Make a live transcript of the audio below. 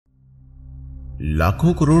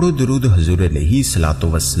लाखों करोड़ों दुरूद हुजूर अलैहि सलातो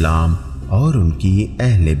वस्सलाम और उनकी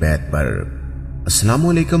अहले बैत पर। अस्सलामु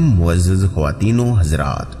अलैकुम मुअज़्ज़ज़ ख़वातीनो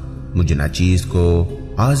हज़रात, मुझे नाचीज़ को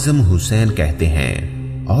आज़म हुसैन कहते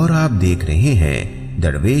हैं और आप देख रहे हैं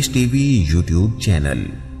दरवेश टीवी यूट्यूब चैनल।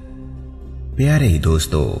 प्यारे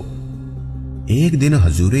दोस्तों, एक दिन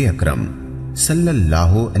हुजूर अकरम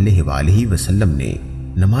सल्लल्लाहु अलैहि वसल्लम ने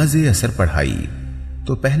नमाज असर पढ़ाई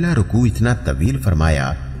तो पहला रुकू इतना तवील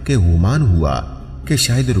फरमाया कि गुमान हुआ कि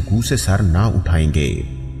शायद रुकू से सर ना उठाएंगे।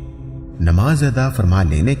 नमाज अदा फरमा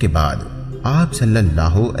लेने के बाद आप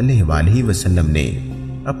सल्लल्लाहु अलैहि वसल्लम ने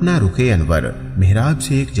अपना रुखे अनवर मेहराब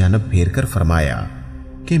से एक जानब फेर कर फरमाया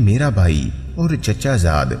कि मेरा भाई और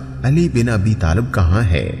चचाजाद अली बिन अबी तालिब कहाँ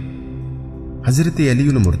है। हजरत अली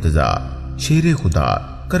उल मुर्तजा शेर खुदा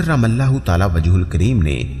कर्रमल्लाहु ताला वजहुल करीम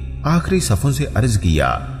ने आखिरी सफों से अर्ज किया,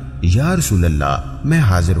 या रसूल अल्लाह, मैं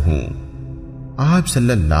हाजिर हूँ। आप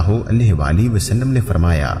सल्लल्लाहु अलैहि वसल्लम ने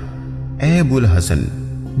फरमाया, ए अबुल हसन,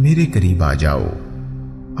 मेरे करीब आ जाओ।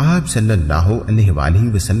 आप सल्लल्लाहु अलैहि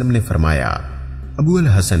वसल्लम ने फरमाया, अबुल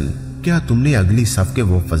हसन, क्या तुमने अगली सफ के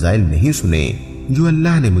वो फजाइल नहीं सुने जो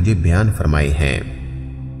अल्लाह ने मुझे बयान फरमाए हैं?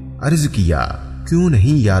 अर्ज किया, क्यों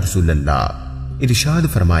नहीं या रसूल अल्लाह। इरशाद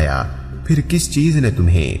फरमाया, फिर किस चीज ने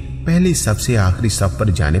तुम्हें पहली सफ से आखिरी सफ पर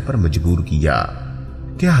जाने पर मजबूर किया?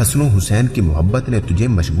 क्या हसन हुसैन की मोहब्बत ने तुझे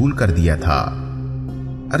मशगूल कर दिया था?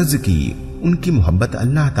 अर्ज की, उनकी मोहब्बत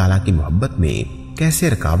अल्लाह ताला की मोहब्बत में कैसे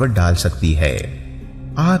रुकावट डाल सकती है?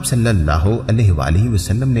 आप सल्लल्लाहु अलैहि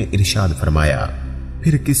वसल्लम ने इरशाद फरमाया,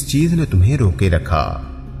 फिर किस चीज ने तुम्हें रोके रखा?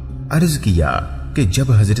 अर्ज किया कि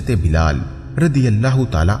जब हजरत बिलाल रदी अल्लाह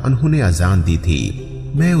ताला अन्हु ने अजान दी थी,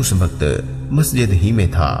 मैं उस वक्त मस्जिद ही में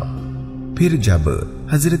था। फिर जब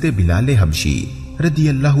हजरत बिलाल हबशी रदी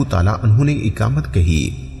अल्लाह ताला अन्हु ने इकामत कही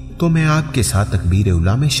तो मैं आपके साथ तकबीर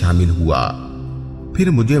उला में शामिल हुआ। फिर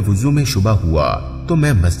मुझे वुजू में शुबा हुआ तो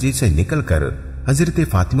मैं मस्जिद से निकलकर हजरत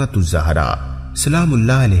फातिमा तुज़्ज़हरा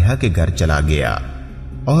सलामुल्लाह अलैहा के घर चला गया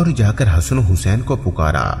और जाकर हसन हुसैन को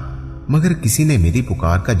पुकारा, मगर किसी ने मेरी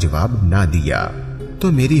पुकार का जवाब ना दिया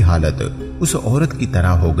तो मेरी हालत उस औरत की तरह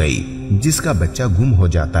हो गई जिसका बच्चा गुम हो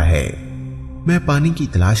जाता है। मैं पानी की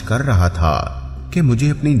तलाश कर रहा था कि मुझे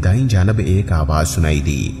अपनी दाईं जानब एक आवाज सुनाई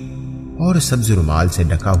दी और सब्ज रुमाल से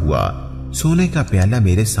ढका हुआ सोने का प्याला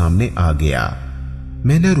मेरे सामने आ गया।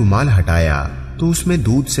 मैंने रुमाल हटाया तो उसमें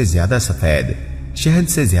दूध से ज्यादा सफेद, शहद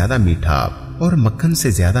से ज्यादा मीठा और मक्खन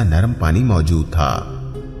से ज्यादा नरम पानी मौजूद था।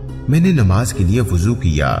 मैंने नमाज के लिए वुजू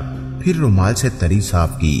किया, फिर रुमाल से तरी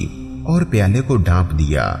साफ की और प्याले को ढांप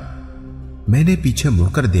दिया। मैंने पीछे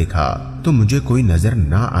मुड़कर देखा तो मुझे कोई नजर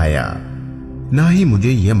ना आया, ना ही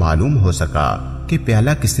मुझे यह मालूम हो सका कि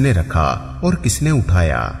प्याला किसने रखा और किसने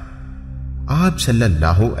उठाया। आप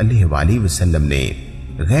सल्लल्लाहु अलैहि वसल्लम ने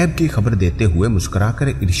गैब की खबर देते हुए मुस्कुराकर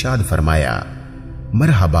इरशाद फरमाया,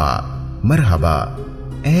 मरहबा मरहबा,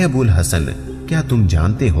 ए अबुल हसन, क्या तुम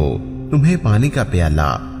जानते हो तुम्हें पानी का प्याला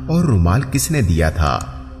और रुमाल किसने दिया था?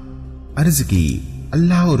 अर्ज की,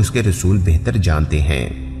 अल्लाह और उसके रसूल बेहतर जानते हैं।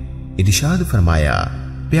 इरशाद फरमाया,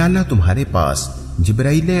 प्याला तुम्हारे पास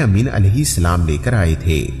जिब्राइल अमीन अलैहिस्सलाम लेकर आए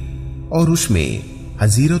थे और उसमें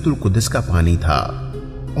हजीरतुल कुदस का पानी था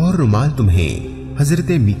और रुमाल तुम्हें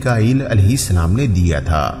हजरत मिकाईल अलैहिस्सलाम ने दिया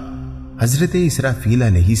था। हजरत इसराफील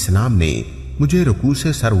अलैहिस्सलाम ने मुझे रुकू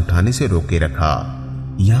से सर उठाने से रोके रखा,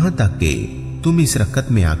 यहां तक कि तुम इस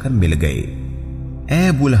रकत में आकर मिल गए। ए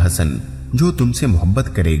अबुल हसन, जो तुमसे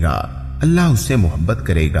मोहब्बत करेगा अल्लाह उससे मोहब्बत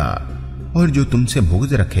करेगा और जो तुमसे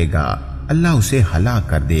बुग़्ज़ रखेगा अल्लाह उसे हलाक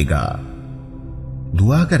कर देगा।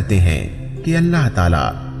 दुआ करते हैं कि अल्लाह ताला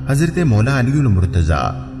हजरत मौला अली उल मुर्तजा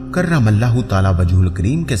कर्रमल्लाहु ताला वजहुल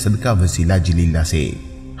करीम के सदका वसीला जलीला से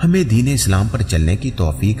हमें दीन इस्लाम पर चलने की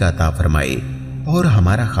तौफीक अता फरमाए और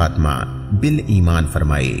हमारा खात्मा बिल ईमान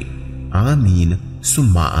फरमाए। आमीन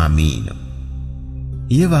सुम्मा आमीन।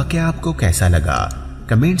 ये वाकया आपको कैसा लगा?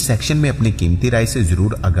 कमेंट सेक्शन में अपनी कीमती राय से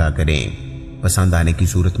जरूर आगाह करें। पसंद आने की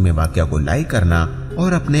सूरत में वाकया को लाइक करना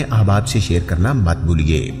और अपने अहबाब से शेयर करना मत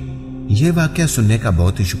भूलिए। ये वाकया सुनने का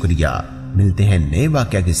बहुत ही शुक्रिया। मिलते हैं नए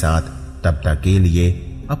वाकया के साथ, तब तक के लिए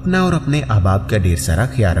अपना और अपने अहबाब का ढेर सारा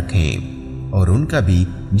ख्याल रखें और उनका भी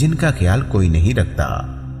जिनका ख्याल कोई नहीं रखता।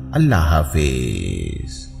 अल्लाह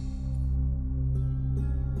हाफिज।